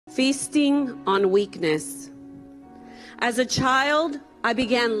Feasting on weakness. As a child, I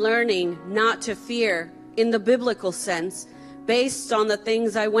began learning not to fear in the biblical sense based on the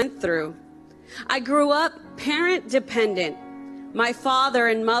things I went through. I grew up parent dependent. My father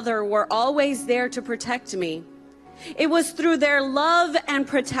and mother were always there to protect me. It was through their love and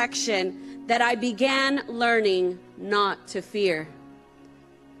protection that I began learning not to fear.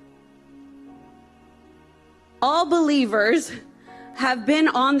 All believers have been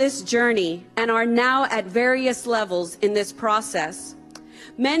on this journey and are now at various levels in this process.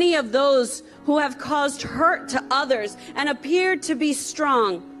 Many of those who have caused hurt to others and appeared to be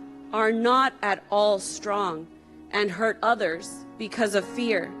strong are not at all strong and hurt others because of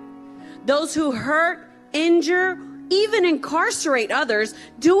fear. Those who hurt, injure, even incarcerate others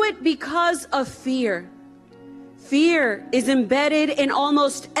do it because of fear. Fear is embedded in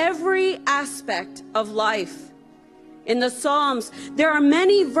almost every aspect of life. In the Psalms, there are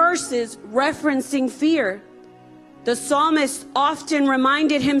many verses referencing fear. The psalmist often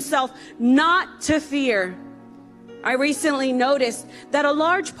reminded himself not to fear. I recently noticed that a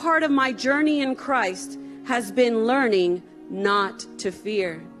large part of my journey in Christ has been learning not to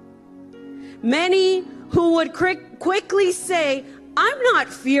fear. Many who would quickly say, "I'm not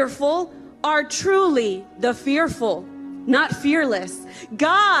fearful," are truly the fearful, not fearless.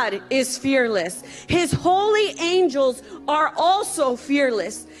 God is fearless. His holy angels are also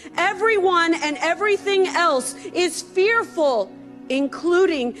fearless. Everyone and everything else is fearful,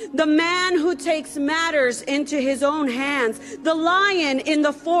 including the man who takes matters into his own hands, the lion in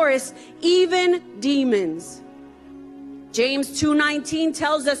the forest, even demons. James 2:19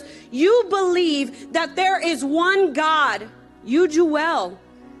 tells us, "You believe that there is one God. You do well.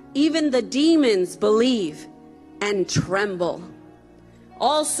 Even the demons believe and tremble."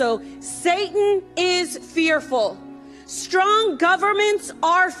 Also, Satan is fearful. Strong governments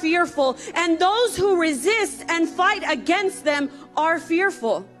are fearful, and those who resist and fight against them are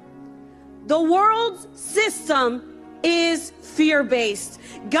fearful. The world's system is fear-based.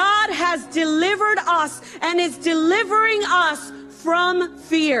 God has delivered us and is delivering us from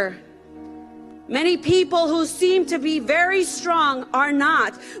fear. Many people who seem to be very strong are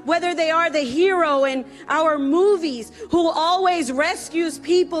not, whether they are the hero in our movies who always rescues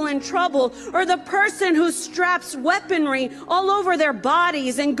people in trouble, or the person who straps weaponry all over their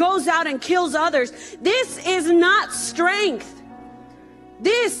bodies and goes out and kills others. This is not strength.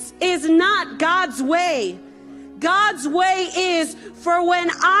 This is not God's way. God's way is, "For when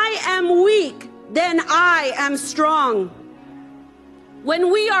I am weak, then I am strong."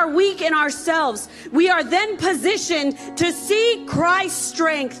 When we are weak in ourselves, we are then positioned to see Christ's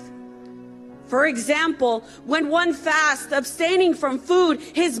strength. For example, when one fasts, abstaining from food,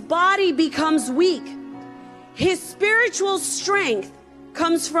 his body becomes weak. His spiritual strength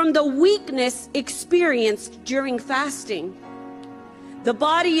comes from the weakness experienced during fasting. The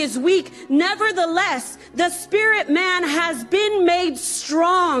body is weak. Nevertheless, the spirit man has been made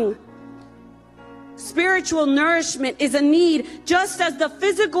strong. Spiritual nourishment is a need, just as the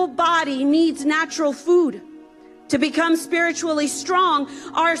physical body needs natural food. To become spiritually strong,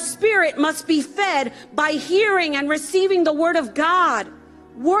 our spirit must be fed by hearing and receiving the Word of God,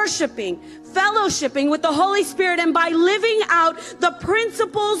 worshiping, fellowshipping with the Holy Spirit, and by living out the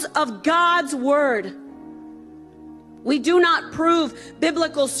principles of God's Word. We do not prove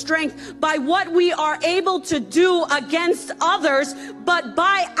biblical strength by what we are able to do against others, but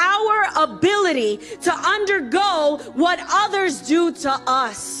by our ability to undergo what others do to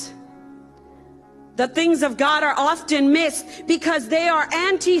us. The things of God are often missed because they are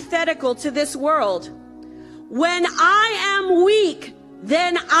antithetical to this world. When I am weak,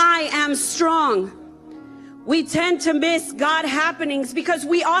 then I am strong. We tend to miss God happenings because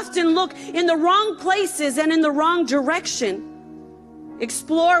we often look in the wrong places and in the wrong direction.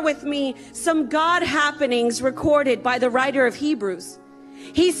 Explore with me some God happenings recorded by the writer of Hebrews.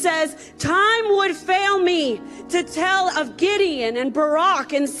 He says, "Time would fail me to tell of Gideon and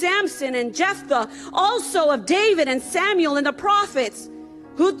Barak and Samson and Jephthah, also of David and Samuel and the prophets,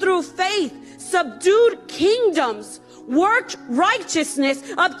 who through faith subdued kingdoms, worked righteousness,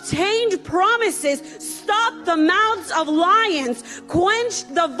 obtained promises, stopped the mouths of lions,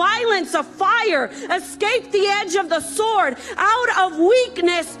 quenched the violence of fire, escaped the edge of the sword, out of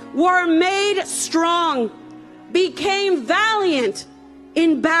weakness were made strong, became valiant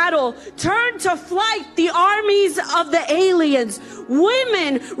in battle, turned to flight the armies of the aliens.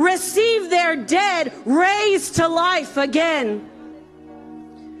 Women received their dead raised to life again."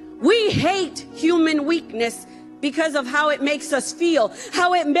 We hate human weakness because of how it makes us feel,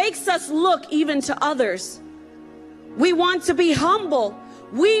 how it makes us look even to others. We want to be humble.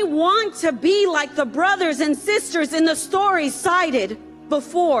 We want to be like the brothers and sisters in the stories cited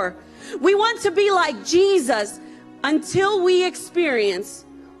before. We want to be like Jesus until we experience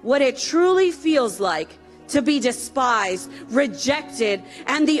what it truly feels like to be despised, rejected,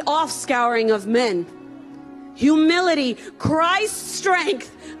 and the offscouring of men. Humility, Christ's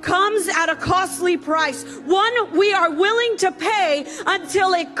strength, comes at a costly price, one we are willing to pay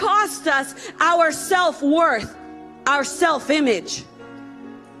until it costs us our self-worth, our self-image.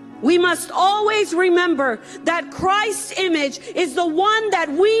 We must always remember that Christ's image is the one that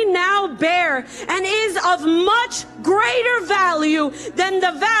we now bear and is of much greater value than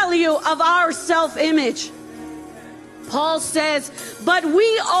the value of our self-image. Paul says, but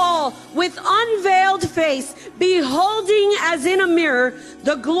we all, with unveiled face, beholding as in a mirror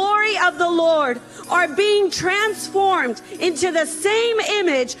the glory of the Lord, are being transformed into the same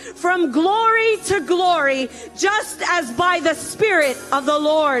image from glory to glory, just as by the Spirit of the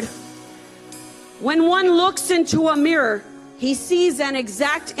Lord. When one looks into a mirror, he sees an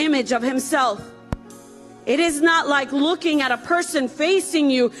exact image of himself. It is not like looking at a person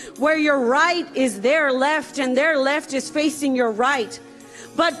facing you where your right is their left and their left is facing your right.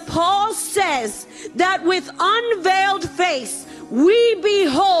 But Paul says that with unveiled face, we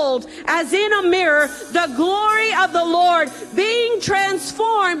behold as in a mirror the glory of the Lord, being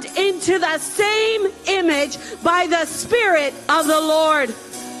transformed into the same image by the Spirit of the Lord.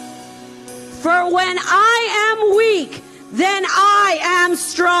 For when I am weak, then I am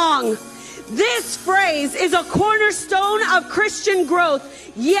strong. This phrase is a cornerstone of Christian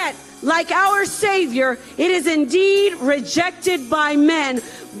growth, yet, like our Savior, it is indeed rejected by men,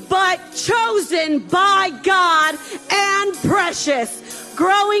 but chosen by God and precious.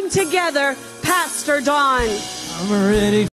 Growing together, Pastor Don. I'm ready.